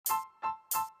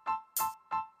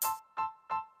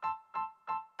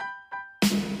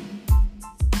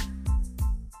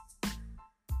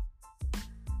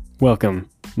Welcome.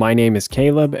 My name is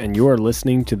Caleb, and you are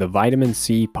listening to the Vitamin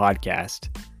C Podcast.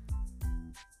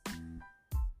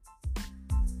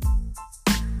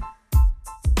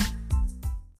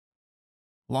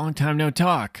 Long time no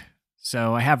talk.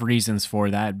 So I have reasons for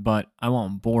that, but I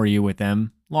won't bore you with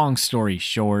them. Long story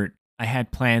short, I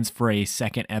had plans for a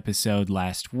second episode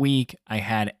last week. I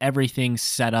had everything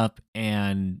set up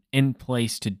and in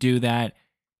place to do that.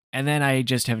 And then I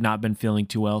just have not been feeling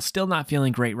too well. Still not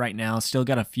feeling great right now. Still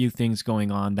got a few things going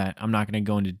on that I'm not going to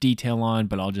go into detail on,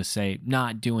 but I'll just say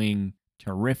not doing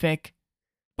terrific.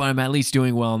 But I'm at least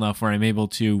doing well enough where I'm able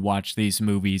to watch these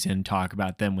movies and talk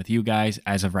about them with you guys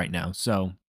as of right now.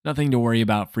 So nothing to worry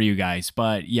about for you guys.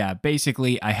 But yeah,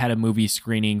 basically, I had a movie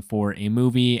screening for a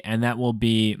movie, and that will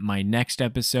be my next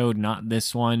episode, not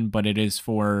this one, but it is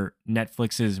for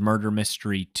Netflix's Murder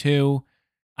Mystery 2.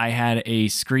 I had a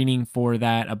screening for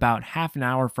that about half an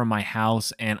hour from my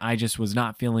house, and I just was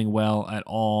not feeling well at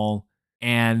all.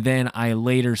 And then I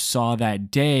later saw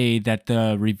that day that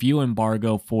the review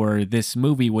embargo for this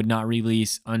movie would not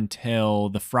release until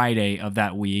the Friday of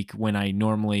that week when I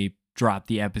normally drop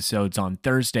the episodes on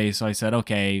Thursday. So I said,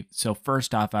 okay, so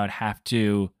first off, I would have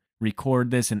to record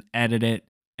this and edit it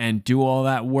and do all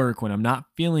that work when I'm not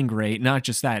feeling great. Not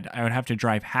just that, I would have to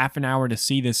drive half an hour to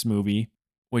see this movie,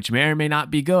 which may or may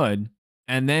not be good,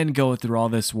 and then go through all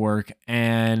this work,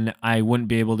 and I wouldn't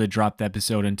be able to drop the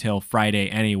episode until Friday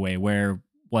anyway, where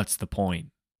what's the point?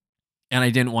 And I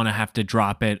didn't want to have to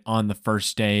drop it on the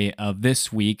first day of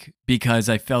this week because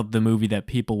I felt the movie that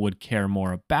people would care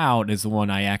more about is the one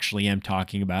I actually am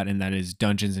talking about, and that is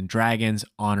Dungeons & Dragons: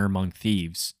 Honor Among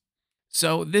Thieves.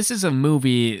 So this is a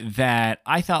movie that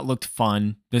I thought looked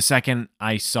fun the second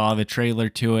I saw the trailer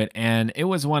to it, and it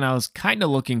was one I was kind of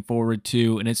looking forward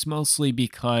to, and it's mostly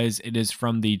because it is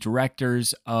from the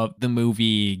directors of the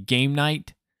movie Game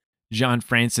Night,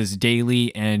 Jean-Francis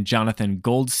Daly and Jonathan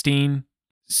Goldstein.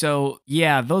 So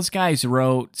yeah, those guys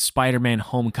wrote Spider-Man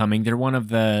Homecoming. They're one of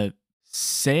the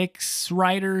 6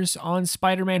 writers on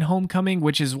Spider-Man Homecoming,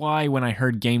 which is why when I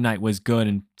heard Game Night was good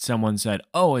and someone said,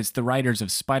 oh, it's the writers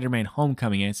of Spider-Man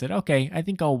Homecoming, I said, okay, I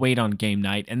think I'll wait on Game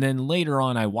Night. And then later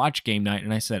on I watched Game Night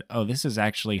and I said, oh, this is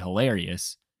actually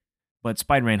hilarious. But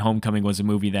Spider-Man Homecoming was a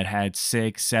movie that had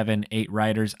 6, 7, 8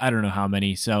 writers. I don't know how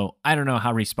many. So I don't know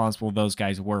how responsible those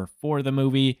guys were for the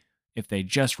movie. If they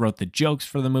just wrote the jokes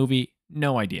for the movie,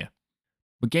 no idea.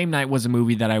 But Game Night was a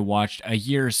movie that I watched a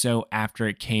year or so after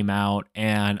it came out,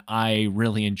 and I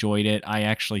really enjoyed it. I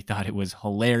actually thought it was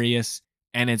hilarious,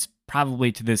 and it's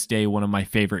probably to this day one of my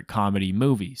favorite comedy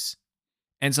movies.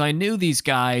 And so I knew these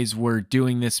guys were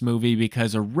doing this movie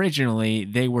because originally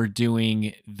they were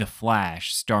doing The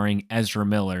Flash, starring Ezra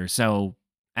Miller. So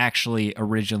actually,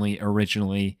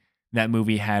 originally, that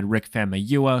movie had Rick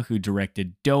Famuyiwa, who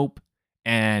directed Dope,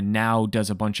 and now does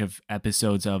a bunch of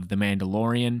episodes of The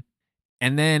Mandalorian.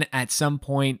 And then at some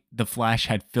point, The Flash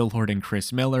had Phil Lord and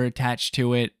Chris Miller attached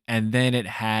to it. And then it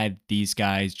had these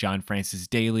guys, Jean-Francis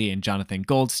Daly and Jonathan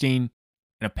Goldstein.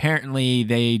 And apparently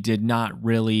they did not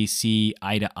really see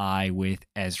eye to eye with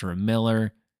Ezra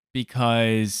Miller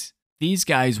because these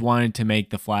guys wanted to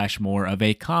make The Flash more of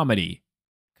a comedy,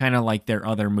 kind of like their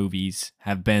other movies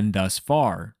have been thus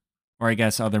far. Or I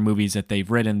guess other movies that they've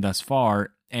written thus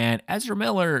far. And Ezra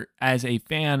Miller, as a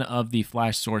fan of the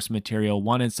Flash source material,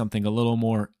 wanted something a little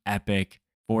more epic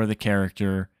for the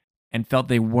character and felt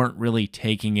they weren't really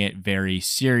taking it very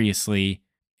seriously.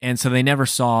 And so they never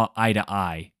saw eye to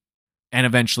eye. And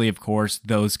eventually, of course,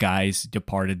 those guys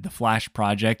departed the Flash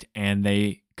project and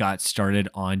they got started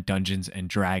on Dungeons &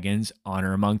 Dragons: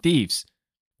 Honor Among Thieves,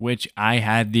 which I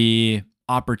had the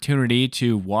opportunity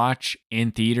to watch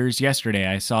in theaters yesterday.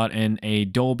 I saw it in a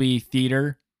Dolby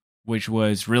theater, which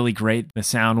was really great. The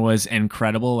sound was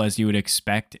incredible, as you would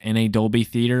expect in a Dolby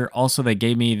theater. Also, they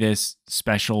gave me this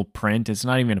special print. It's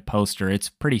not even a poster. It's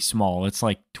pretty small. It's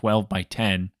like 12 by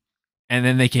 10. And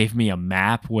then they gave me a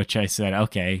map, which I said,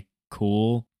 okay,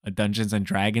 cool. A Dungeons &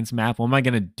 Dragons map. What am I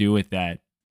going to do with that?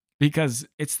 Because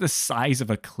it's the size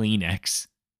of a Kleenex.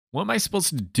 What am I supposed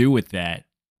to do with that?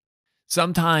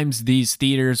 Sometimes these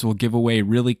theaters will give away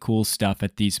really cool stuff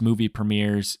at these movie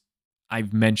premieres.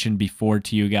 I've mentioned before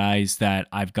to you guys that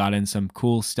I've gotten some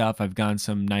cool stuff. I've gotten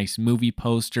some nice movie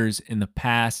posters in the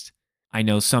past. I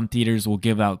know some theaters will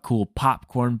give out cool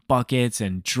popcorn buckets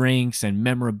and drinks and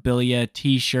memorabilia,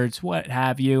 t-shirts, what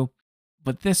have you.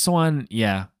 But this one,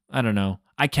 yeah, I don't know.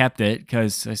 I kept it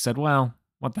because I said, well,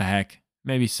 what the heck?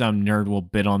 Maybe some nerd will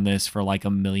bid on this for like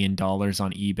 $1 million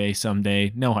on eBay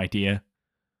someday. No idea.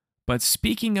 But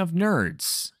speaking of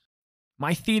nerds,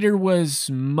 My theater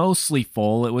was mostly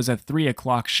full. It was a 3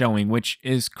 o'clock showing, which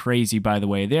is crazy, by the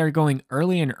way. They are going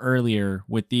early and earlier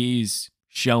with these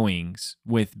showings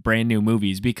with brand new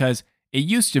movies because it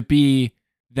used to be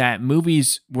that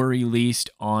movies were released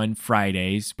on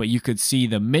Fridays, but you could see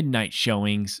the midnight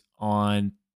showings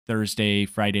on Thursday,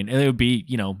 Friday, and it would be,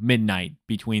 midnight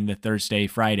between the Thursday,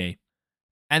 Friday.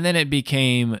 And then it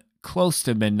became close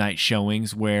to midnight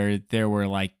showings where there were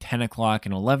like 10 o'clock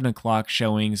and 11 o'clock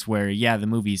showings where, yeah, the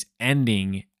movie's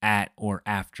ending at or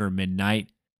after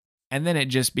midnight. And then it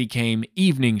just became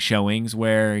evening showings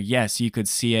where, yes, you could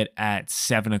see it at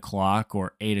 7 o'clock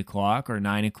or 8 o'clock or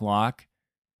 9 o'clock.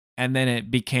 And then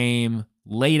it became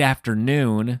late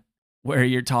afternoon where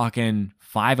you're talking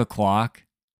 5 o'clock.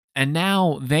 And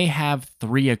now they have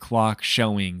 3 o'clock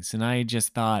showings. And I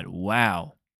just thought,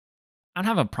 wow. I don't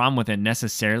have a problem with it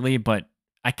necessarily, but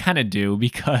I kind of do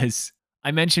because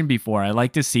I mentioned before, I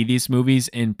like to see these movies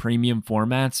in premium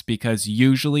formats because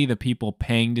usually the people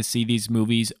paying to see these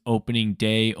movies opening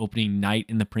day, opening night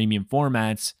in the premium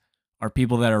formats are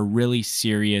people that are really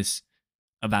serious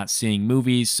about seeing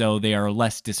movies, so they are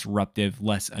less disruptive,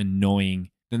 less annoying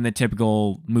than the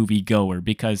typical movie goer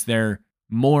because they're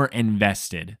more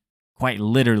invested, quite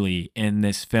literally, in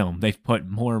this film. They've put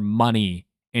more money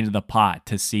into the pot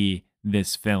to see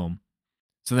this film.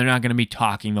 So they're not going to be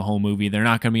talking the whole movie. They're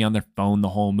not going to be on their phone the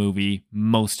whole movie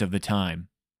most of the time.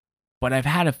 But I've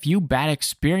had a few bad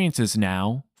experiences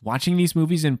now watching these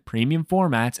movies in premium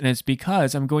formats, and it's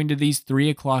because I'm going to these 3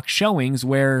 o'clock showings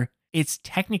where it's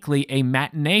technically a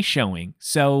matinee showing.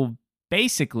 So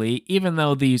basically, even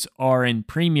though these are in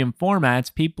premium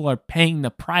formats, people are paying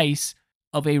the price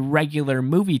of a regular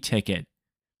movie ticket.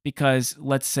 Because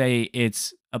let's say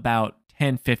it's about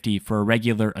 $10.50 for a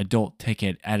regular adult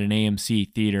ticket at an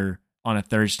AMC theater on a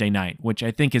Thursday night, which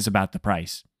I think is about the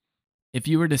price. If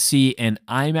you were to see an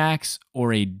IMAX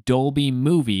or a Dolby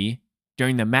movie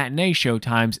during the matinee show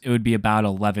times, it would be about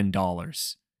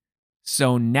 $11.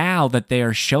 So now that they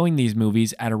are showing these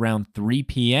movies at around 3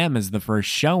 p.m. as the first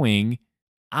showing,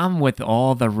 I'm with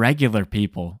all the regular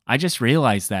people. I just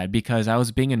realized that because I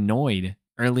was being annoyed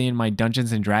early in my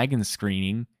Dungeons and Dragons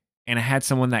screening, and I had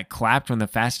someone that clapped when the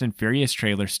Fast and Furious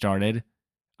trailer started.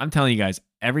 I'm telling you guys,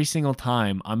 every single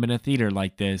time I'm in a theater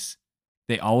like this,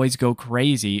 they always go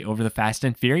crazy over the Fast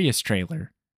and Furious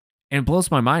trailer. And it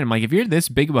blows my mind. I'm like, if you're this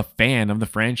big of a fan of the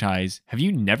franchise, have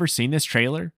you never seen this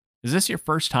trailer? Is this your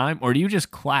first time, or do you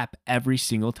just clap every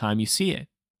single time you see it?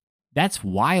 That's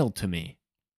wild to me.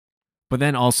 But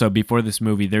then also, before this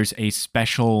movie, there's a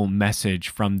special message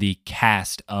from the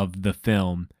cast of the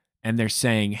film, and they're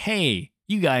saying, hey,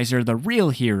 you guys are the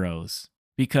real heroes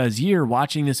because you're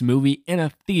watching this movie in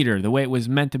a theater the way it was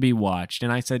meant to be watched.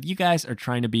 And I said, you guys are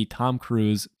trying to be Tom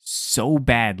Cruise so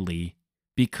badly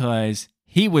because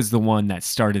he was the one that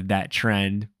started that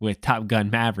trend with Top Gun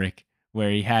Maverick,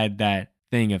 where he had that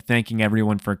thing of thanking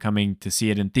everyone for coming to see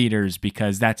it in theaters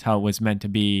because that's how it was meant to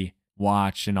be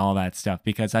watched and all that stuff.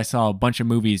 Because I saw a bunch of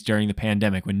movies during the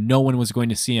pandemic when no one was going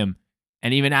to see them.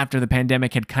 And even after the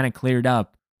pandemic had kind of cleared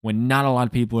up, when not a lot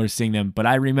of people are seeing them. But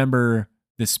I remember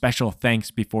the special thanks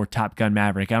before Top Gun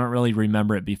Maverick. I don't really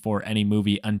remember it before any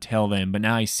movie until then, but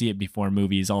now I see it before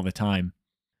movies all the time.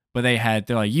 But they're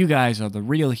like, you guys are the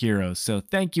real heroes, so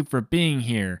thank you for being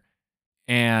here.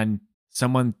 And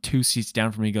someone 2 seats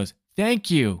down from me goes, thank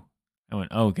you. I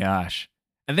went, oh gosh.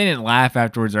 And they didn't laugh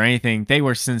afterwards or anything. They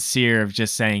were sincere of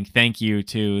just saying thank you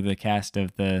to the cast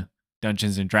of the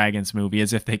Dungeons and Dragons movie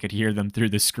as if they could hear them through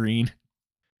the screen.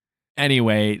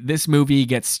 Anyway, this movie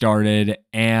gets started,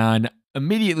 and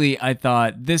immediately I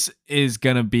thought this is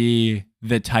going to be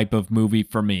the type of movie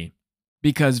for me.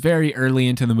 Because very early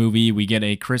into the movie, we get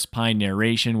a Chris Pine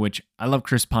narration, which I love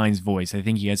Chris Pine's voice. I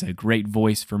think he has a great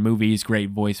voice for movies, great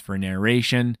voice for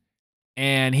narration.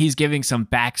 And he's giving some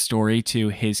backstory to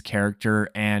his character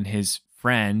and his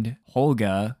friend,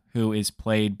 Holga, who is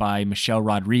played by Michelle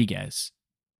Rodriguez.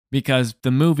 Because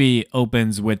the movie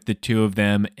opens with the two of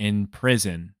them in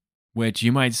prison. Which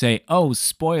you might say, oh,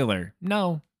 spoiler.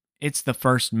 No, it's the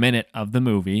first minute of the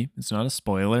movie. It's not a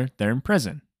spoiler. They're in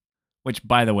prison. Which,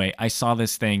 by the way, I saw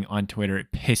this thing on Twitter.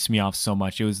 It pissed me off so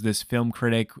much. It was this film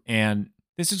critic, and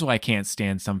this is why I can't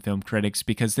stand some film critics,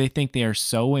 because they think they are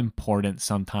so important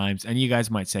sometimes. And you guys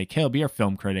might say, Caleb, you're a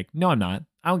film critic. No, I'm not.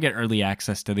 I don't get early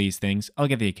access to these things. I'll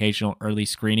get the occasional early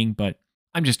screening, but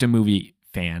I'm just a movie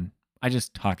fan. I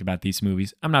just talk about these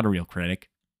movies. I'm not a real critic.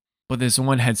 But this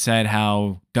one had said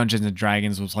how Dungeons and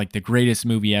Dragons was like the greatest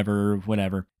movie ever,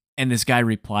 whatever. And this guy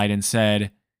replied and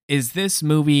said, is this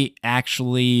movie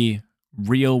actually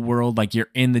real world, like you're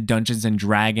in the Dungeons and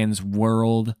Dragons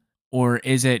world? Or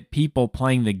is it people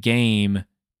playing the game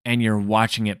and you're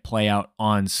watching it play out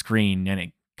on screen and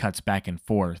it cuts back and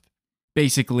forth.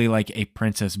 Basically, like a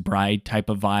Princess Bride type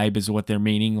of vibe is what they're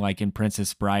meaning. Like in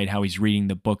Princess Bride, how he's reading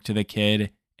the book to the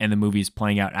kid and the movie's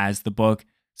playing out as the book.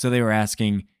 So they were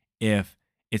asking if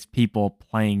it's people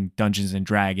playing Dungeons and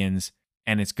Dragons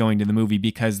and it's going to the movie,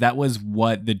 because that was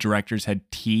what the directors had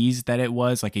teased that it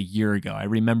was like a year ago. I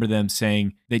remember them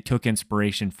saying they took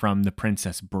inspiration from The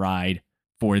Princess Bride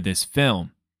for this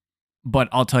film. But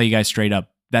I'll tell you guys straight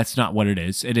up, that's not what it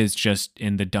is. It is just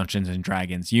in the Dungeons and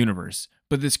Dragons universe.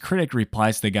 But this critic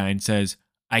replies to the guy and says,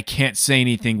 I can't say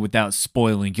anything without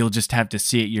spoiling. You'll just have to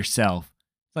see it yourself.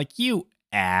 Like, you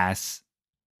ass.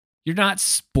 You're not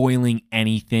spoiling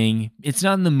anything. It's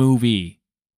not in the movie.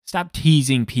 Stop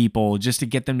teasing people just to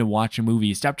get them to watch a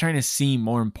movie. Stop trying to seem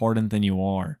more important than you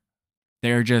are.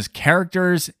 They're just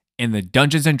characters in the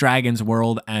Dungeons and Dragons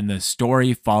world, and the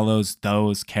story follows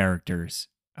those characters.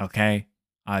 Okay?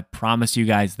 I promise you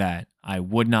guys that. I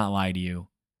would not lie to you.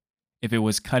 If it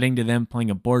was cutting to them playing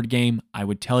a board game, I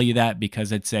would tell you that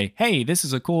because I'd say, hey, this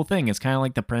is a cool thing. It's kind of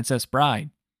like The Princess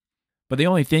Bride. But the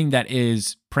only thing that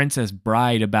is Princess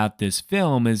Bride about this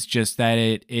film is just that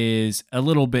it is a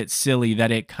little bit silly,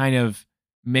 that it kind of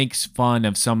makes fun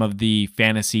of some of the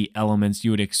fantasy elements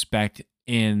you would expect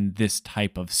in this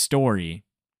type of story.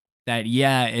 That,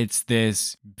 yeah, it's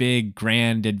this big,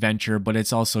 grand adventure, but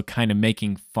it's also kind of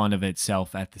making fun of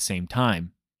itself at the same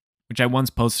time. Which I once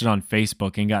posted on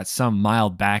Facebook and got some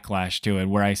mild backlash to it,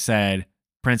 where I said,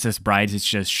 Princess Bride is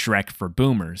just Shrek for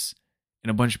boomers. And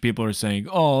a bunch of people are saying,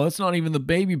 oh, that's not even the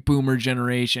baby boomer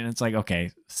generation. It's like, okay,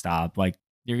 stop. Like,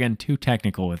 you're getting too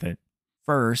technical with it.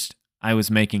 First, I was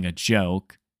making a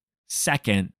joke.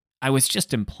 Second, I was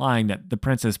just implying that The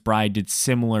Princess Bride did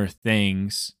similar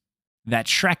things that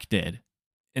Shrek did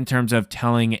in terms of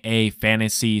telling a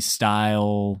fantasy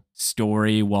style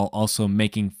story while also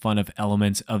making fun of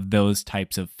elements of those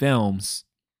types of films.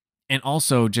 And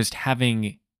also just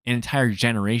having an entire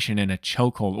generation in a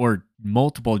chokehold, or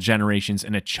multiple generations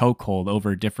in a chokehold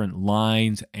over different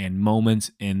lines and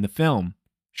moments in the film.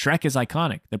 Shrek is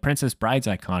iconic. The Princess Bride's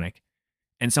iconic.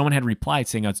 And someone had replied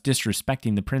saying, oh, it's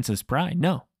disrespecting The Princess Bride.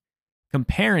 No.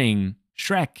 Comparing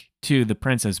Shrek to The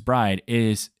Princess Bride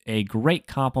is a great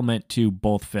compliment to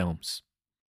both films.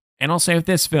 And I'll say with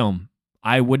this film,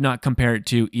 I would not compare it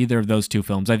to either of those two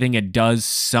films. I think it does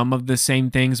some of the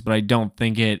same things, but I don't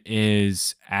think it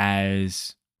is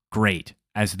as great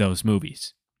as those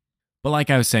movies. But like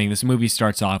I was saying, this movie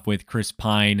starts off with Chris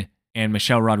Pine and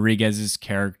Michelle Rodriguez's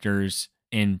characters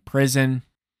in prison.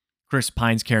 Chris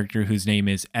Pine's character, whose name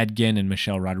is Edgin, and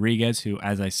Michelle Rodriguez, who,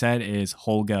 as I said, is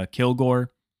Holga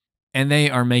Kilgore. And they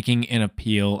are making an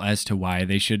appeal as to why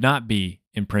they should not be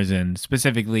in prison.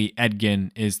 Specifically,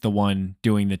 Edgin is the one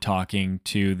doing the talking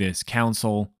to this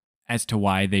council as to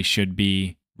why they should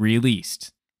be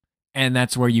released. And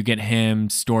that's where you get him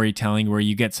storytelling, where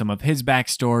you get some of his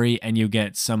backstory and you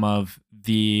get some of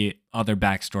the other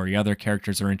backstory. Other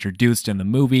characters are introduced in the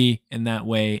movie in that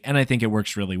way, and I think it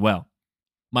works really well.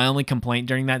 My only complaint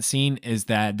during that scene is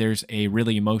that there's a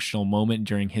really emotional moment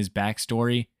during his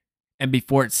backstory, and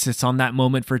before it sits on that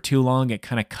moment for too long, it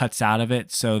kind of cuts out of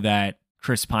it so that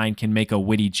Chris Pine can make a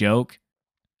witty joke.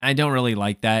 I don't really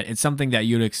like that. It's something that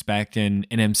you'd expect in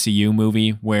an MCU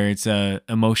movie where it's a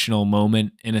emotional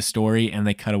moment in a story and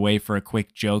they cut away for a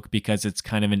quick joke because it's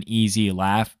kind of an easy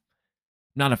laugh.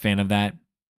 Not a fan of that.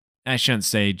 I shouldn't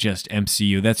say just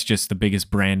MCU. That's just the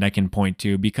biggest brand I can point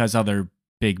to because other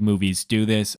big movies do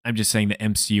this. I'm just saying the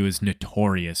MCU is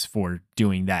notorious for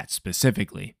doing that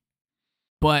specifically.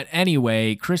 But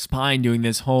anyway, Chris Pine doing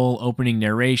this whole opening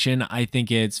narration, I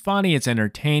think it's funny, it's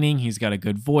entertaining, he's got a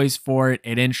good voice for it,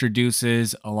 it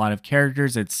introduces a lot of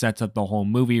characters, it sets up the whole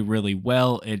movie really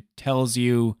well, it tells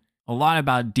you a lot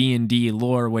about D&D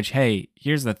lore, which, hey,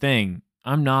 here's the thing,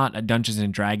 I'm not a Dungeons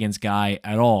and Dragons guy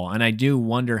at all, and I do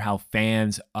wonder how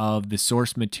fans of the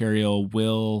source material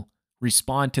will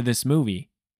respond to this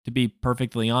movie, to be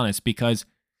perfectly honest, because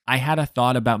I had a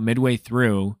thought about midway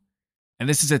through. And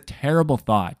this is a terrible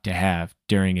thought to have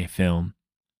during a film.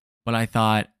 But I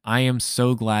thought, I am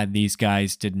so glad these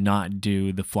guys did not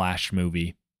do the Flash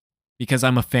movie. Because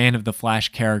I'm a fan of the Flash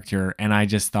character, and I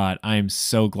just thought, I am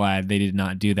so glad they did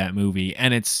not do that movie.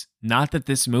 And it's not that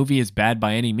this movie is bad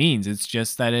by any means, it's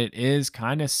just that it is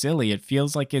kind of silly. It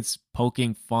feels like it's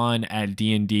poking fun at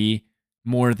D&D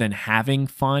more than having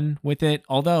fun with it.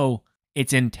 Although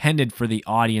it's intended for the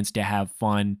audience to have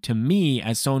fun. To me,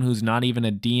 as someone who's not even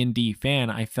a D&D fan,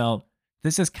 I felt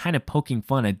this is kind of poking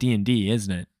fun at D&D,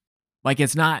 isn't it? Like,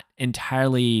 it's not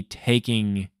entirely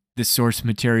taking the source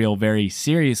material very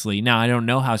seriously. Now, I don't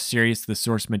know how serious the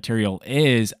source material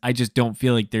is. I just don't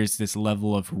feel like there's this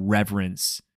level of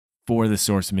reverence for the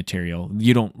source material.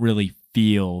 You don't really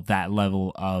feel that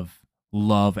level of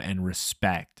love and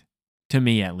respect, to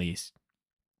me at least.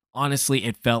 Honestly,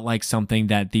 it felt like something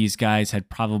that these guys had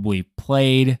probably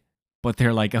played, but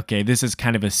they're like, okay, this is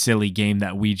kind of a silly game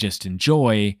that we just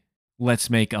enjoy. Let's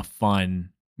make a fun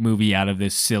movie out of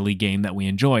this silly game that we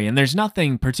enjoy. And there's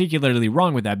nothing particularly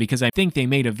wrong with that because I think they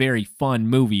made a very fun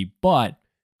movie. But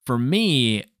for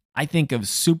me, I think of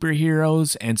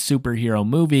superheroes and superhero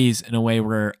movies in a way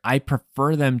where I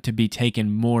prefer them to be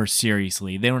taken more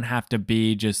seriously. They don't have to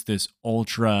be just this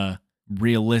ultra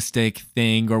realistic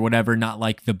thing or whatever, not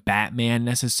like the Batman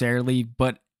necessarily,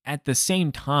 but at the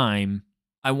same time,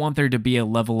 I want there to be a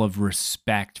level of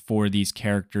respect for these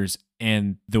characters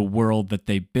and the world that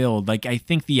they build. Like, I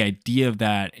think the idea of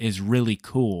that is really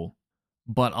cool,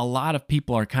 but a lot of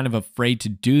people are kind of afraid to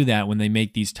do that when they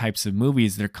make these types of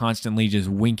movies. They're constantly just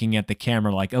winking at the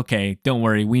camera, like, okay, don't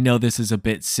worry, we know this is a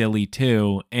bit silly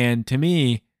too. And to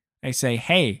me, I say,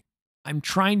 hey, I'm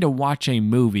trying to watch a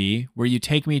movie where you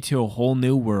take me to a whole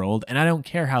new world, and I don't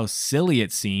care how silly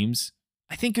it seems.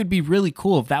 I think it would be really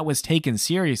cool if that was taken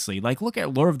seriously. Like, look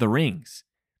at Lord of the Rings.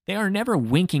 They are never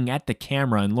winking at the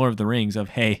camera in Lord of the Rings of,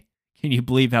 hey, can you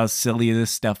believe how silly this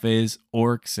stuff is?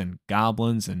 Orcs and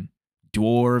goblins and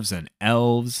dwarves and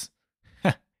elves.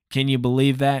 Can you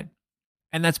believe that?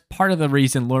 And that's part of the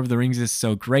reason Lord of the Rings is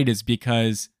so great is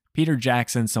because Peter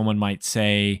Jackson, someone might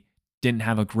say, didn't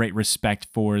have a great respect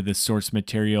for the source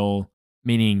material,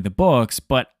 meaning the books,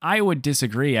 but I would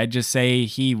disagree. I'd just say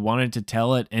he wanted to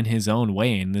tell it in his own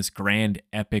way, in this grand,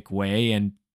 epic way,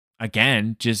 and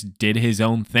again, just did his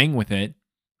own thing with it.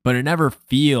 But it never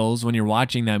feels when you're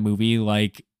watching that movie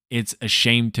like it's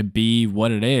ashamed to be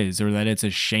what it is or that it's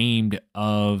ashamed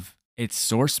of its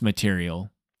source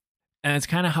material. And it's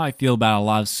kind of how I feel about a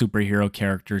lot of superhero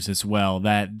characters as well,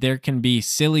 that there can be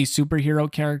silly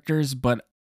superhero characters, but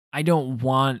I don't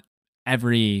want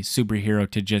every superhero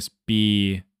to just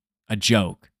be a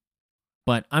joke.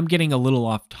 But I'm getting a little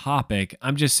off topic.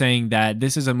 I'm just saying that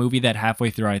this is a movie that halfway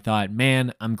through I thought,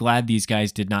 man, I'm glad these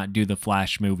guys did not do the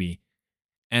Flash movie.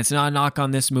 And it's not a knock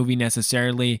on this movie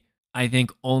necessarily. I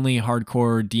think only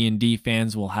hardcore D&D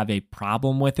fans will have a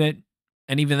problem with it.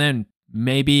 And even then,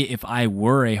 maybe if I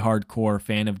were a hardcore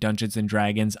fan of Dungeons and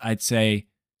Dragons, I'd say,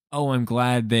 oh, I'm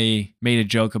glad they made a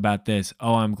joke about this.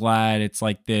 Oh, I'm glad it's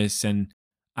like this. And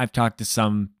I've talked to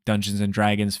some Dungeons and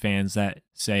Dragons fans that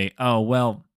say, oh,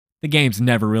 well, the game's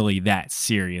never really that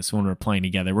serious when we're playing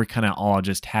together. We're kind of all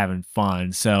just having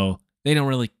fun. So they don't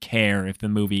really care if the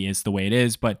movie is the way it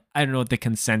is. But I don't know what the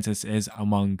consensus is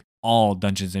among all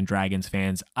Dungeons and Dragons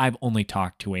fans. I've only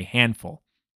talked to a handful.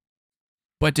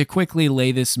 But to quickly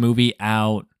lay this movie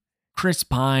out, Chris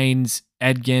Pine's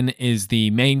Edgin is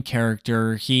the main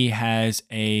character. He has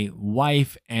a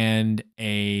wife and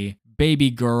a baby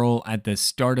girl at the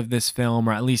start of this film,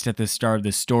 or at least at the start of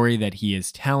the story that he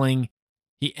is telling.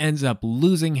 He ends up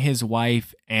losing his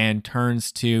wife and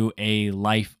turns to a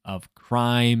life of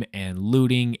crime and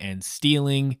looting and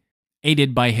stealing,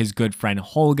 aided by his good friend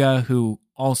Holga, who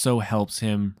also helps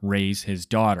him raise his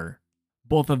daughter.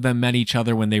 Both of them met each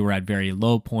other when they were at very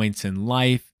low points in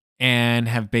life and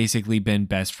have basically been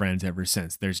best friends ever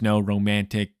since. There's no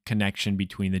romantic connection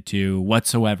between the two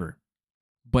whatsoever.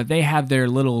 But they have their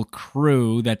little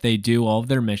crew that they do all of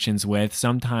their missions with.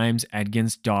 Sometimes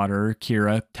Edgin's daughter,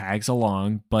 Kira, tags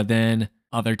along, but then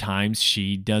other times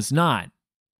she does not.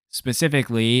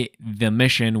 Specifically, the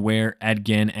mission where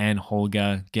Edgin and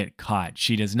Holga get caught.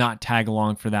 She does not tag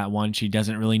along for that one. She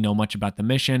doesn't really know much about the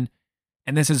mission.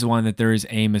 And this is one that there is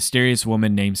a mysterious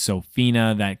woman named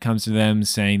Sophina that comes to them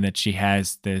saying that she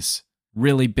has this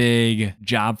really big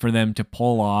job for them to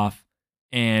pull off.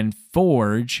 And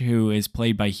Forge, who is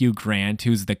played by Hugh Grant,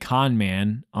 who's the con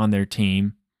man on their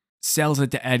team, sells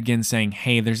it to Edgin saying,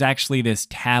 hey, there's actually this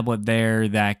tablet there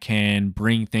that can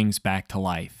bring things back to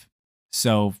life.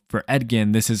 So for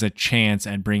Edgin, this is a chance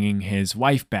at bringing his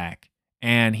wife back.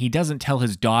 And he doesn't tell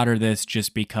his daughter this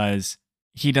just because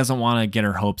he doesn't want to get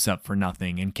her hopes up for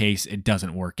nothing in case it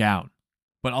doesn't work out.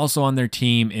 But also on their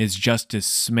team is Justice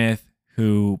Smith,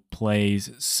 who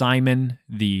plays Simon,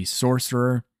 the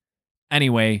sorcerer.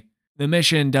 Anyway, the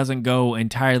mission doesn't go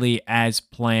entirely as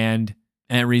planned,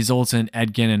 and it results in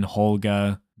Edgin and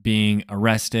Holga being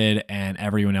arrested and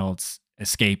everyone else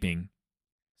escaping.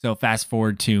 So fast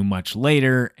forward to much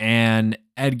later, and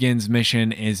Edgin's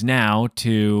mission is now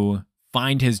to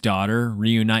find his daughter,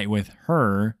 reunite with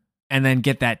her, and then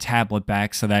get that tablet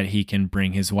back so that he can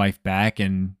bring his wife back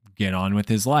and get on with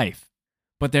his life.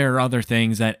 But there are other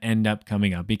things that end up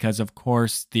coming up because, of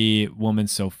course, the woman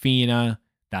Sophina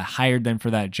that hired them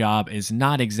for that job is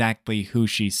not exactly who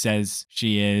she says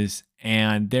she is.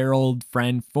 And their old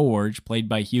friend Forge, played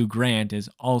by Hugh Grant, is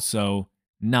also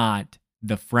not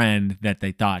the friend that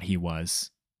they thought he was.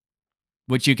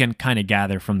 Which you can kind of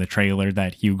gather from the trailer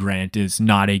that Hugh Grant is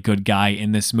not a good guy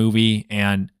in this movie.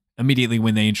 And immediately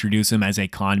when they introduce him as a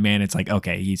con man, it's like,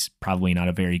 okay, he's probably not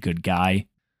a very good guy.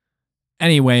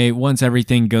 Anyway, once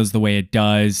everything goes the way it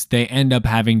does, they end up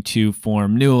having to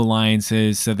form new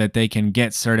alliances so that they can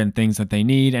get certain things that they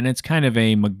need. And it's kind of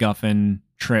a MacGuffin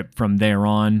trip from there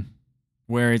on,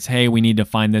 where it's, hey, we need to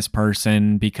find this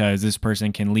person because this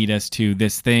person can lead us to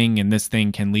this thing, and this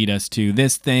thing can lead us to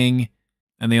this thing.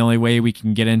 And the only way we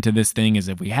can get into this thing is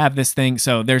if we have this thing.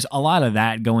 So there's a lot of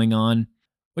that going on,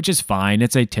 which is fine.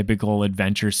 It's a typical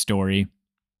adventure story.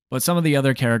 But some of the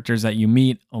other characters that you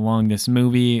meet along this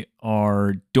movie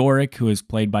are Doric, who is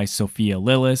played by Sophia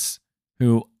Lillis,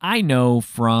 who I know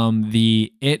from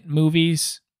the It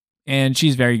movies, and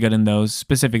she's very good in those,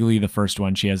 specifically the first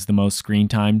one. She has the most screen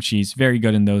time. She's very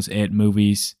good in those It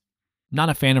movies. Not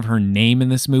a fan of her name in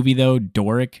this movie, though,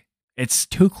 Doric. It's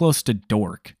too close to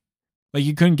dork. Like,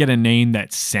 you couldn't get a name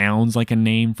that sounds like a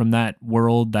name from that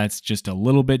world that's just a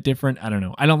little bit different. I don't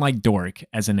know. I don't like Doric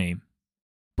as a name.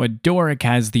 But Doric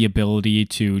has the ability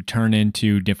to turn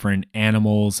into different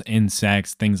animals,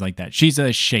 insects, things like that. She's a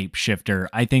shapeshifter.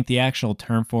 I think the actual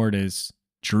term for it is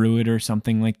druid or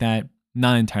something like that.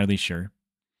 Not entirely sure.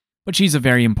 But she's a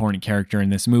very important character in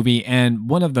this movie, and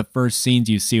one of the first scenes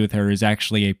you see with her is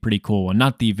actually a pretty cool one.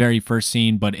 Not the very first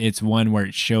scene, but it's one where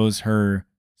it shows her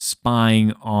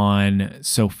spying on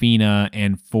Sophina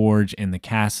and Forge in the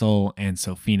castle, and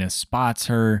Sophina spots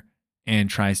her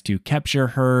and tries to capture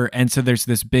her. And so there's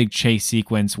this big chase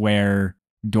sequence where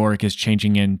Doric is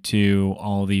changing into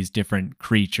all these different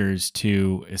creatures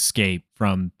to escape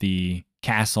from the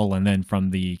castle and then from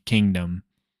the kingdom.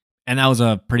 And that was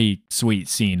a pretty sweet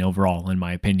scene overall, in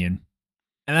my opinion.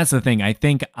 And that's the thing. I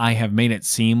think I have made it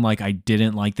seem like I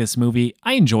didn't like this movie.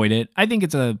 I enjoyed it. I think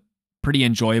it's a pretty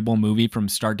enjoyable movie from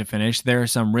start to finish. There are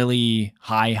some really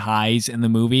high highs in the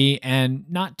movie and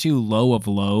not too low of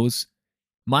lows.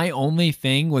 My only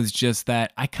thing was just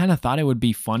that I kind of thought it would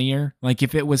be funnier. Like,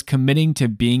 if it was committing to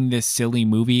being this silly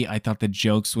movie, I thought the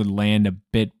jokes would land a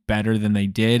bit better than they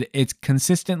did. It's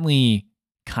consistently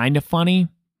kind of funny,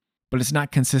 but it's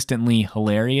not consistently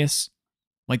hilarious.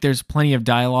 Like, there's plenty of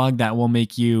dialogue that will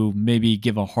make you maybe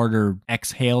give a harder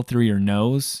exhale through your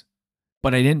nose.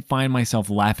 But I didn't find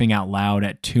myself laughing out loud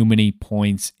at too many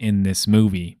points in this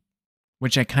movie,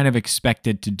 which I kind of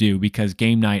expected to do because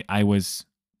game night I was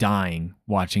dying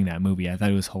watching that movie. I thought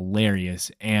it was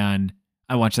hilarious, and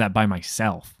I watched that by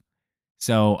myself.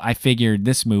 So I figured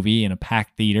this movie in a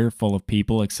packed theater full of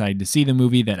people excited to see the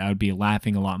movie that I would be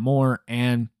laughing a lot more,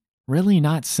 and really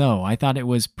not so. I thought it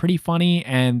was pretty funny,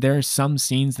 and there are some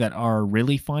scenes that are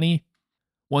really funny.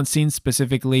 One scene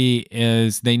specifically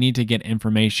is they need to get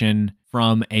information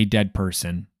from a dead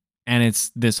person, and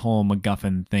it's this whole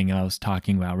MacGuffin thing I was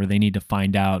talking about where they need to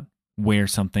find out where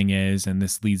something is, and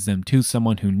this leads them to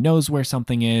someone who knows where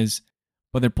something is,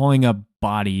 but they're pulling up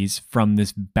bodies from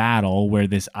this battle where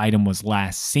this item was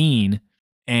last seen,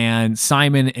 and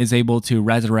Simon is able to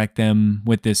resurrect them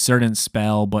with this certain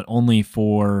spell, but only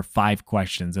for 5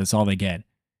 questions. That's all they get.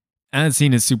 And that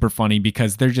scene is super funny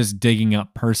because they're just digging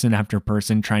up person after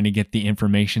person trying to get the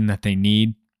information that they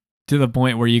need, to the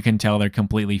point where you can tell they're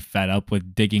completely fed up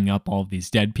with digging up all of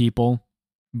these dead people.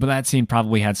 But that scene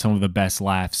probably had some of the best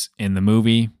laughs in the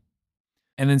movie.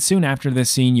 And then soon after this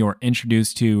scene, you're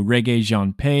introduced to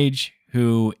Regé-Jean Page,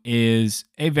 who is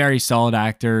a very solid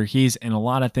actor. He's in a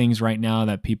lot of things right now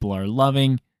that people are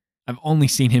loving. I've only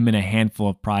seen him in a handful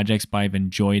of projects, but I've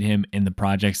enjoyed him in the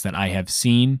projects that I have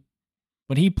seen.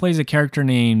 But he plays a character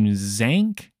named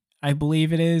Zank, I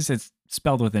believe it is. It's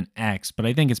spelled with an X, but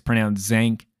I think it's pronounced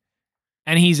Zank.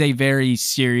 And he's a very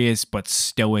serious but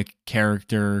stoic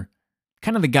character.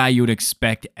 Kind of the guy you would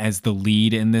expect as the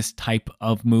lead in this type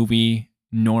of movie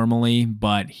normally,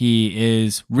 but he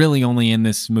is really only in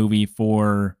this movie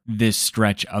for this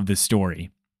stretch of the story.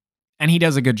 And he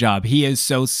does a good job. He is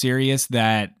so serious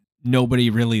that nobody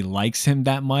really likes him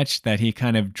that much, that he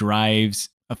kind of drives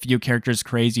a few characters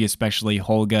crazy, especially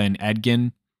Holga and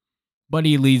Edgin. But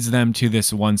he leads them to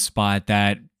this one spot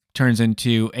that turns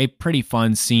into a pretty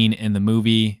fun scene in the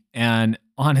movie. And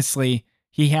honestly,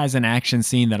 he has an action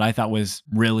scene that I thought was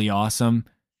really awesome.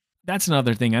 That's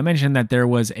another thing. I mentioned that there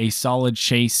was a solid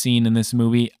chase scene in this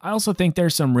movie. I also think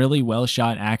there's some really well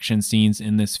shot action scenes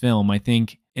in this film. I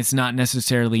think it's not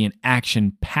necessarily an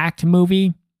action-packed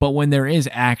movie, but when there is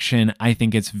action, I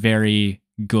think it's very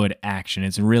good action.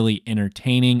 It's really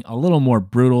entertaining, a little more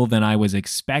brutal than I was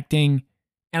expecting,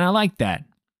 and I like that.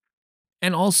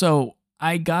 And also,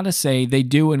 I gotta say, they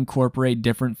do incorporate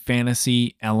different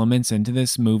fantasy elements into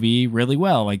this movie really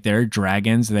well. Like, there are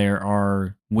dragons, there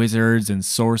are wizards and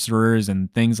sorcerers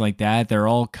and things like that. There are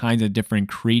all kinds of different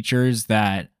creatures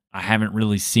that I haven't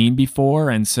really seen before.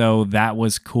 And so that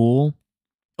was cool.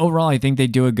 Overall, I think they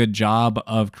do a good job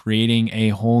of creating a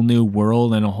whole new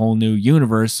world and a whole new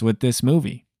universe with this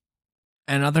movie.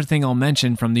 Another thing I'll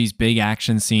mention from these big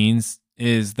action scenes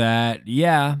is that,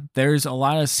 yeah, there's a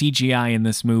lot of CGI in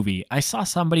this movie. I saw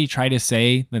somebody try to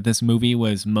say that this movie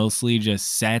was mostly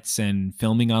just sets and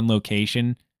filming on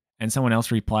location, and someone else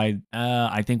replied,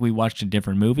 I think we watched a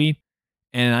different movie.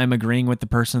 And I'm agreeing with the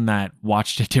person that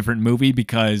watched a different movie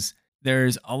because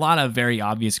there's a lot of very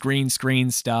obvious green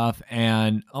screen stuff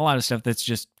and a lot of stuff that's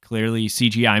just clearly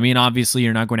CGI. I mean, obviously,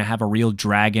 you're not going to have a real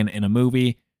dragon in a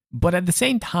movie, but at the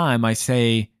same time, I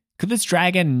say, could this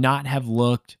dragon not have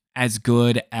looked as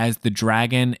good as the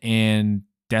dragon in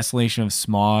Desolation of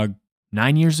Smog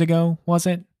 9 years ago? Was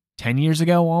it 10 years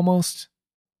ago almost?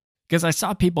 Because I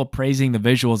saw people praising the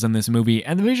visuals in this movie,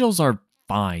 and the visuals are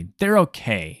fine. They're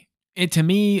okay. It to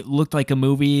me looked like a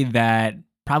movie that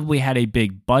probably had a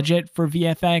big budget for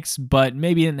VFX, but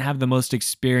maybe didn't have the most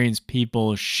experienced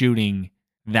people shooting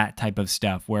that type of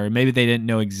stuff, where maybe they didn't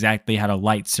know exactly how to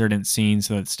light certain scenes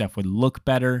so that stuff would look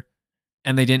better,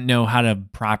 and they didn't know how to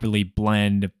properly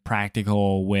blend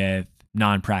practical with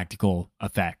non-practical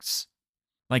effects.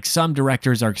 Like, some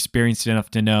directors are experienced enough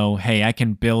to know, hey, I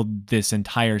can build this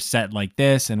entire set like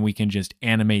this, and we can just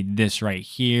animate this right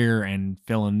here and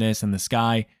fill in this in the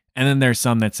sky. And then there's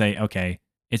some that say, okay,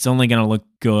 it's only going to look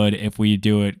good if we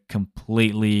do it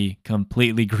completely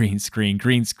green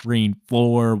screen,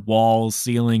 floor, walls,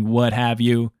 ceiling, what have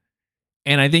you.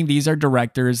 And I think these are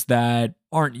directors that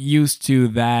aren't used to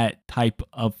that type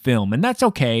of film. And that's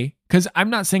okay, because I'm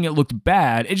not saying it looked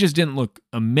bad. It just didn't look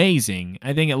amazing.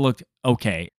 I think it looked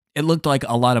okay. It looked like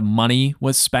a lot of money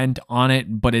was spent on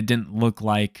it, but it didn't look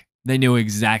like they knew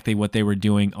exactly what they were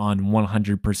doing on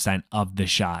 100% of the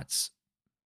shots.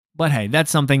 But hey, that's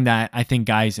something that I think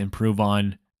guys improve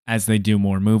on as they do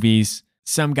more movies.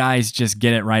 Some guys just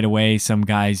get it right away, some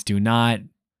guys do not.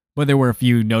 But there were a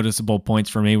few noticeable points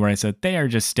for me where I said, they are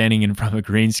just standing in front of a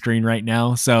green screen right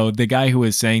now. So the guy who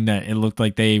was saying that it looked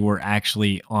like they were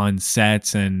actually on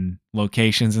sets and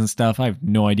locations and stuff, I have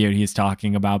no idea what he's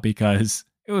talking about, because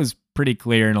it was pretty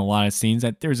clear in a lot of scenes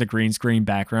that there's a green screen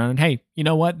background. And hey, you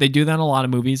know what? They do that in a lot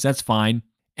of movies. That's fine.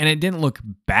 And it didn't look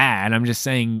bad. I'm just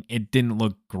saying it didn't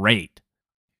look great.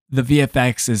 The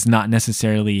VFX is not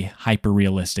necessarily hyper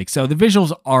realistic. So the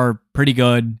visuals are pretty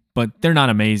good, but they're not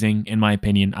amazing, in my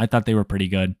opinion. I thought they were pretty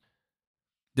good.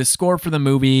 The score for the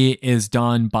movie is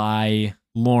done by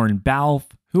Lorne Balfe,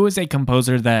 who is a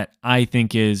composer that I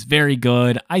think is very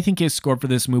good. I think his score for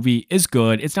this movie is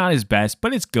good. It's not his best,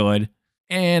 but it's good.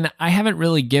 And I haven't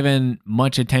really given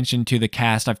much attention to the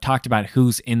cast. I've talked about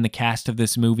who's in the cast of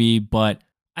this movie, but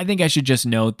I think I should just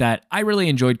note that I really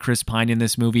enjoyed Chris Pine in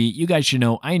this movie. You guys should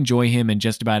know I enjoy him in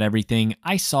just about everything.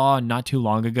 I saw not too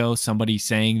long ago somebody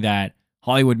saying that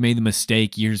Hollywood made the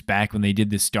mistake years back when they did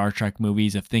the Star Trek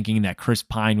movies of thinking that Chris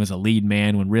Pine was a lead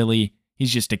man, when really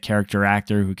he's just a character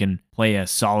actor who can play a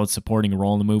solid supporting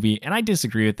role in the movie. And I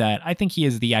disagree with that. I think he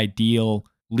is the ideal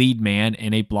lead man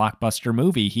in a blockbuster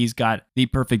movie. He's got the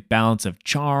perfect balance of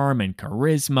charm and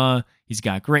charisma. He's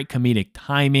got great comedic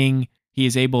timing. He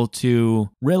is able to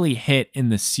really hit in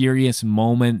the serious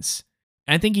moments.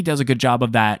 And I think he does a good job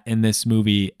of that in this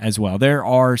movie as well. There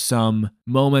are some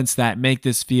moments that make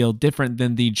this feel different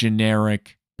than the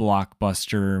generic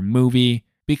blockbuster movie,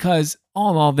 because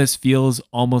all in all, this feels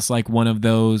almost like one of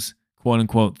those quote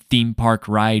unquote theme park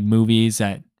ride movies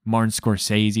that Martin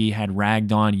Scorsese had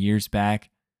ragged on years back.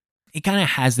 It kind of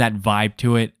has that vibe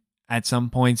to it at some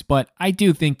points, but I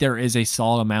do think there is a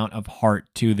solid amount of heart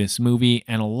to this movie,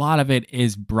 and a lot of it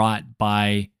is brought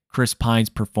by Chris Pine's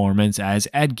performance as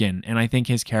Edgin, and I think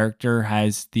his character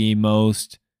has the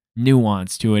most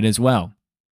nuance to it as well.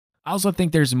 I also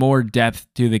think there's more depth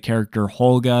to the character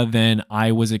Holga than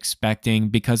I was expecting,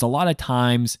 because a lot of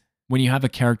times when you have a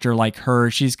character like her,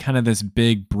 she's kind of this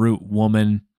big brute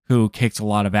woman who kicks a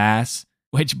lot of ass.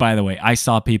 Which, by the way, I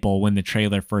saw people when the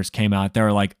trailer first came out, they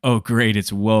were like, oh, great,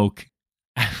 it's woke.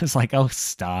 I was like, oh,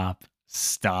 stop.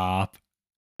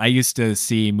 I used to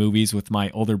see movies with my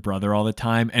older brother all the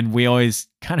time, and we always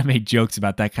kind of made jokes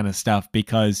about that kind of stuff,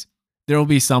 because there will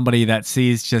be somebody that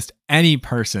sees just any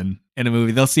person in a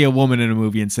movie. They'll see a woman in a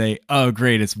movie and say, oh,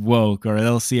 great, it's woke. Or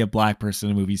they'll see a black person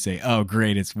in a movie and say, oh,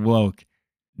 great, it's woke.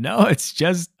 No, it's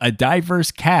just a diverse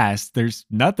cast. There's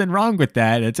nothing wrong with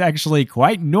that. It's actually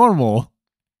quite normal.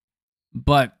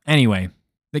 But anyway,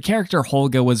 the character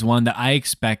Holga was one that I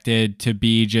expected to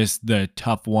be just the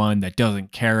tough one that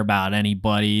doesn't care about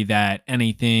anybody, that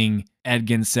anything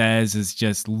Edgin says is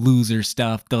just loser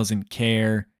stuff, doesn't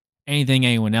care. Anything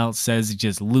anyone else says is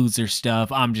just loser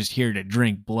stuff. I'm just here to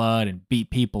drink blood and beat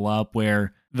people up,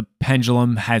 where the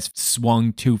pendulum has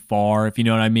swung too far, if you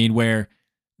know what I mean, where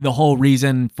the whole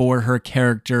reason for her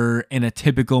character in a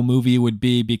typical movie would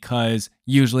be because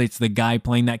usually it's the guy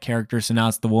playing that character, so now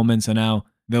it's the woman, so now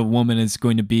the woman is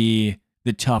going to be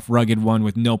the tough, rugged one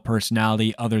with no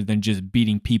personality other than just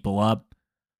beating people up.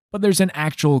 But there's an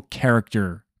actual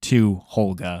character to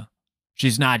Holga.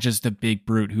 She's not just a big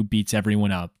brute who beats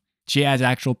everyone up. She has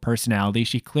actual personality.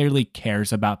 She clearly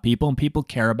cares about people, and people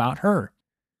care about her.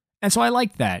 And so I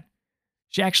like that.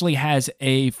 She actually has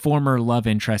a former love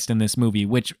interest in this movie,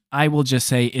 which I will just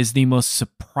say is the most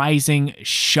surprising,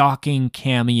 shocking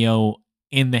cameo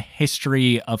in the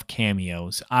history of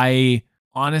cameos. I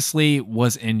honestly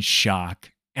was in shock,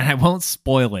 and I won't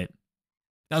spoil it.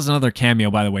 That was another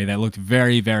cameo, by the way, that looked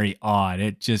very, very odd.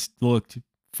 It just looked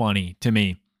funny to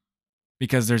me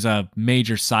because there's a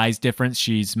major size difference.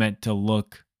 She's meant to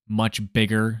look much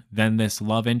bigger than this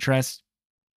love interest,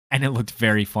 and it looked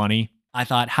very funny. I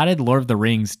thought, how did Lord of the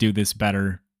Rings do this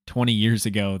better 20 years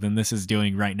ago than this is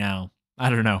doing right now? I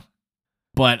don't know.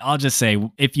 But I'll just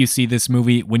say, if you see this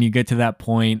movie, when you get to that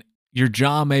point, your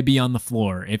jaw may be on the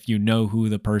floor if you know who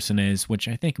the person is, which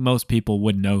I think most people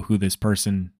would know who this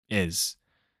person is.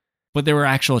 But there were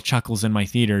actual chuckles in my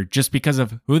theater just because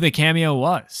of who the cameo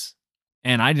was.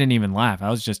 And I didn't even laugh. I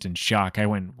was just in shock. I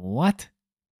went, what?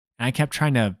 And I kept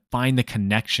trying to find the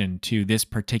connection to this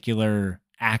particular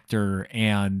actor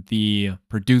and the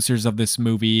producers of this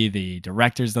movie, the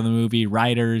directors of the movie,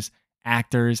 writers,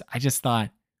 actors. I just thought,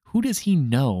 who does he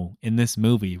know in this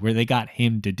movie where they got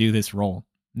him to do this role?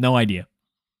 No idea.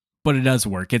 But it does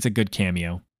work. It's a good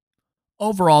cameo.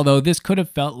 Overall, though, this could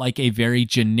have felt like a very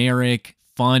generic,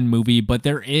 fun movie, but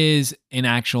there is an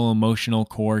actual emotional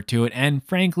core to it. And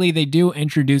frankly, they do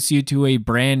introduce you to a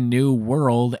brand new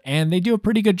world, and they do a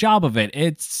pretty good job of it.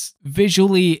 It's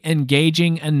visually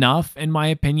engaging enough, in my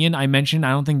opinion. I mentioned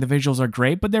I don't think the visuals are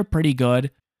great, but they're pretty good.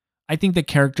 I think the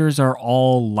characters are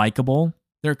all likable.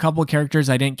 There are a couple of characters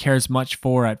I didn't care as much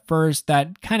for at first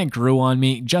that kind of grew on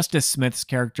me. Justice Smith's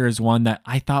character is one that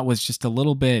I thought was just a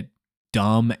little bit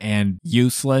dumb and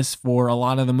useless for a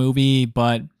lot of the movie,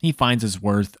 but he finds his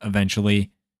worth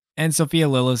eventually. And Sophia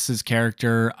Lillis's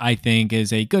character, I think,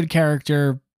 is a good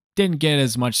character. Didn't get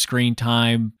as much screen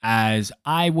time as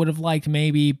I would have liked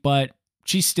maybe, but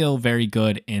she's still very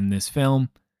good in this film.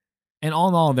 And all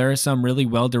in all, there are some really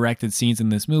well-directed scenes in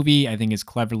this movie. I think it's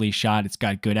cleverly shot. It's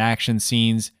got good action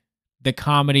scenes. The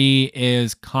comedy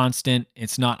is constant.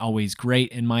 It's not always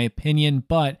great, in my opinion,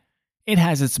 but it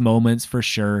has its moments for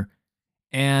sure.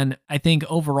 And I think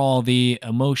overall, the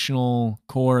emotional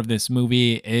core of this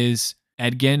movie is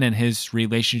Edgin and his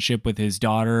relationship with his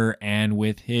daughter and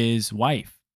with his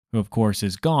wife, who of course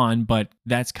is gone, but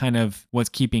that's kind of what's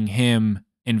keeping him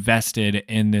invested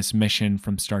in this mission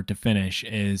from start to finish,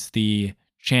 is the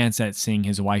chance at seeing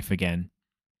his wife again.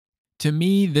 To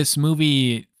me, this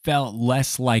movie felt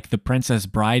less like The Princess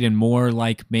Bride and more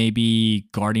like maybe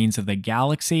Guardians of the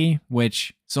Galaxy,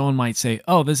 which someone might say,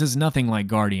 oh, this is nothing like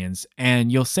Guardians.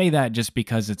 And you'll say that just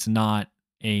because it's not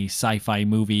a sci-fi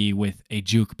movie with a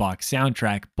jukebox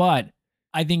soundtrack. But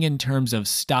I think in terms of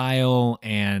style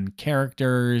and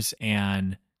characters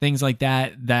and things like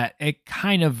that, that it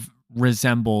kind of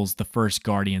resembles the first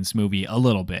Guardians movie a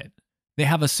little bit. They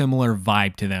have a similar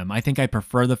vibe to them. I think I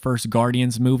prefer the first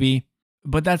Guardians movie,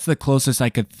 but that's the closest I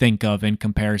could think of in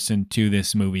comparison to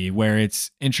this movie, where it's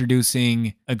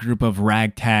introducing a group of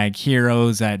ragtag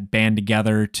heroes that band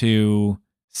together to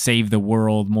save the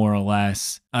world, more or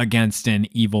less, against an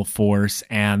evil force.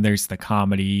 And there's the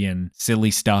comedy and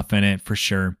silly stuff in it for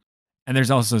sure. And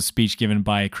there's also a speech given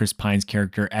by Chris Pine's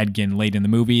character, Edgin, late in the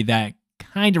movie that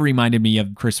kind of reminded me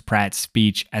of Chris Pratt's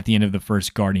speech at the end of the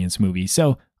first Guardians movie.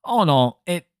 So all in all,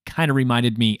 it kind of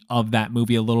reminded me of that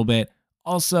movie a little bit.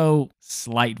 Also,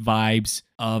 slight vibes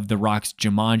of The Rock's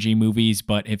Jumanji movies,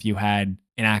 but if you had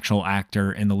an actual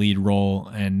actor in the lead role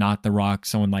and not The Rock,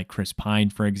 someone like Chris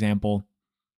Pine, for example.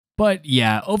 But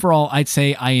yeah, overall, I'd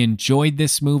say I enjoyed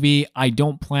this movie. I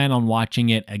don't plan on watching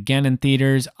it again in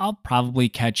theaters. I'll probably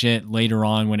catch it later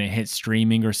on when it hits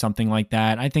streaming or something like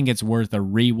that. I think it's worth a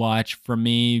rewatch for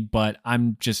me, but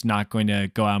I'm just not going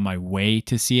to go out of my way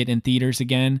to see it in theaters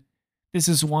again. This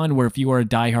is one where if you are a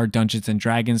diehard Dungeons and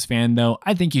Dragons fan, though,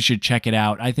 I think you should check it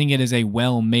out. I think it is a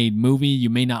well-made movie. You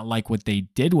may not like what they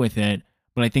did with it,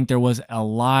 but I think there was a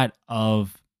lot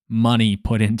of money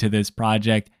put into this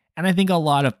project, and I think a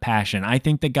lot of passion. I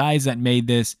think the guys that made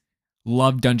this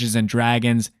love Dungeons and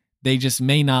Dragons. They just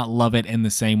may not love it in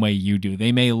the same way you do.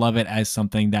 They may love it as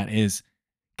something that is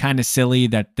kind of silly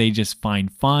that they just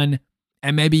find fun.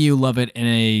 And maybe you love it in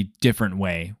a different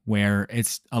way where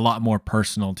it's a lot more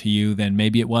personal to you than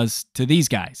maybe it was to these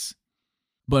guys.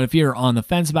 But if you're on the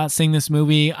fence about seeing this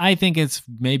movie, I think it's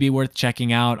maybe worth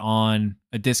checking out on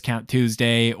a discount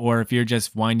Tuesday, or if you're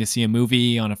just wanting to see a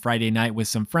movie on a Friday night with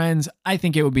some friends, I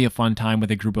think it would be a fun time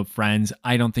with a group of friends.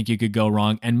 I don't think you could go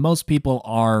wrong, and most people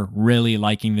are really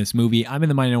liking this movie. I'm in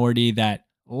the minority that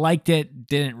liked it,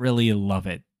 didn't really love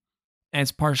it. And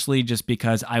it's partially just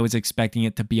because I was expecting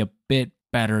it to be a bit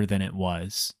better than it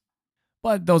was.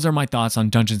 But those are my thoughts on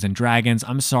Dungeons and Dragons.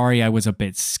 I'm sorry I was a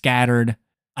bit scattered.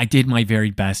 I did my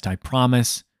very best, I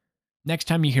promise. Next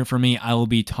time you hear from me, I will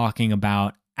be talking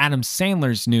about Adam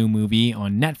Sandler's new movie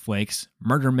on Netflix,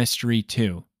 Murder Mystery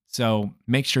 2. So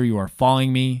make sure you are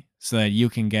following me so that you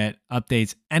can get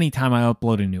updates anytime I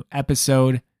upload a new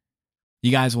episode.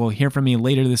 You guys will hear from me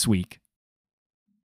later this week.